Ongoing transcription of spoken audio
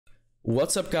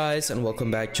What's up guys, and welcome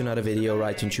back to another video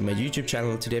right into my YouTube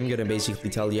channel. Today I'm gonna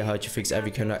basically tell you how to fix every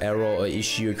kind of error or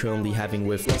issue you're currently having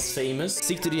with Blasphemous.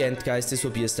 Stick to the end guys, this will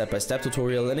be a step-by-step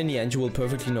tutorial, and in the end you will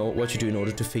perfectly know what to do in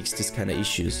order to fix this kind of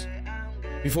issues.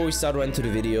 Before we start right into the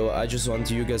video, I just want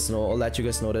to let you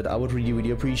guys know that I would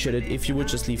really appreciate it if you would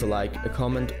just leave a like, a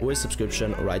comment or a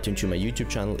subscription right into my YouTube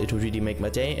channel. It would really make my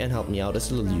day and help me out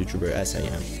as a little YouTuber as I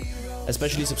am.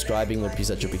 Especially subscribing would be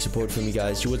such a big support for me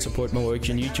guys. You would support my work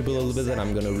on YouTube a little bit, and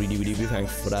I'm gonna really be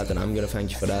thankful for that, and I'm gonna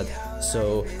thank you for that.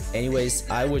 So anyways,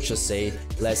 I would just say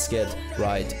let's get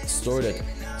right started.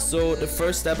 So the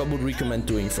first step I would recommend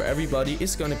doing for everybody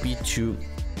is gonna be to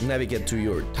navigate to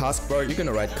your taskbar. You're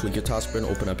gonna right click your taskbar and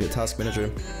open up your task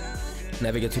manager.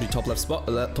 Navigate to the top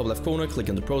left corner, click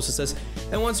on the processes,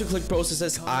 and once you click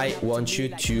processes, I want you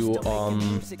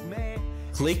to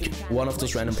click one of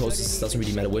those random processes, doesn't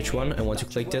really matter which one, and once you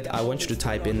clicked it, I want you to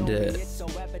type in the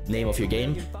name of your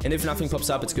game, and if nothing pops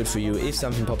up, it's good for you. If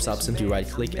something pops up, simply right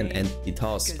click and end the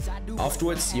task.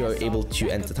 Afterwards, you're able to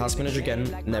enter the task manager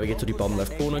again, navigate to the bottom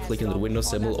left corner, click into the Windows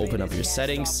symbol, open up your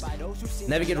settings,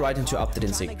 navigate right into update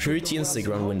and security, and stick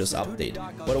around Windows Update.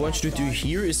 What I want you to do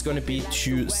here is going to be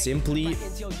to simply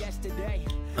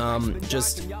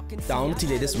just download the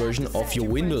latest version of your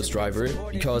Windows driver,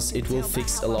 because it will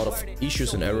fix a lot of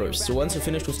issues and errors. So once you're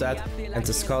finished with that,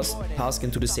 enter task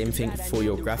and do the same thing for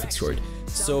your graphics card.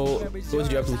 So go to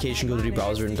the application, go to the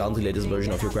browser, and download the latest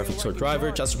version of your graphics card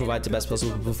driver just to provide the best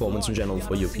possible performance in general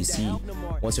for your PC.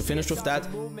 Once you're finished with that,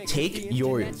 take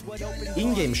your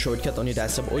in-game shortcut on your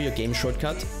desktop or your game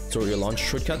shortcut, so your launch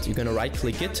shortcut. You're gonna right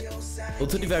click it, go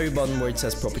to the very bottom where it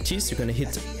says properties, you're gonna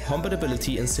hit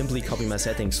compatibility and simply copy my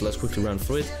settings. So let's quickly run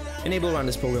through it. Enable run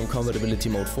this program compatibility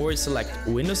mode 4, select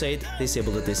Windows 8,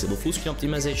 disable full screen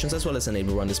optimizations, as well as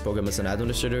enable run this program as an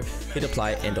administrator, hit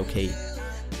apply and OK.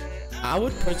 I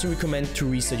would personally recommend to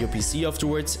reset your PC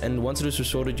afterwards, and once it is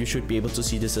restored, you should be able to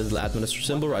see this little administrator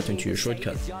symbol right into your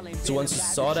shortcut. So once you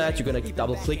saw that, you're gonna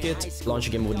double click it, launch a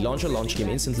game with the launcher, launch game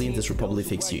instantly, and this will probably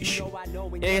fix your issue.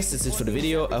 Yeah, guys, that's it for the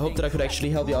video. I hope that I could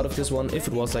actually help you out of this one. If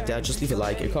it was like that, just leave a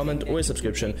like, a comment, or a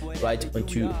subscription right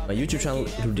onto my YouTube channel.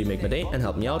 It would really make my day and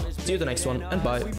help me out. See you in the next one, and bye.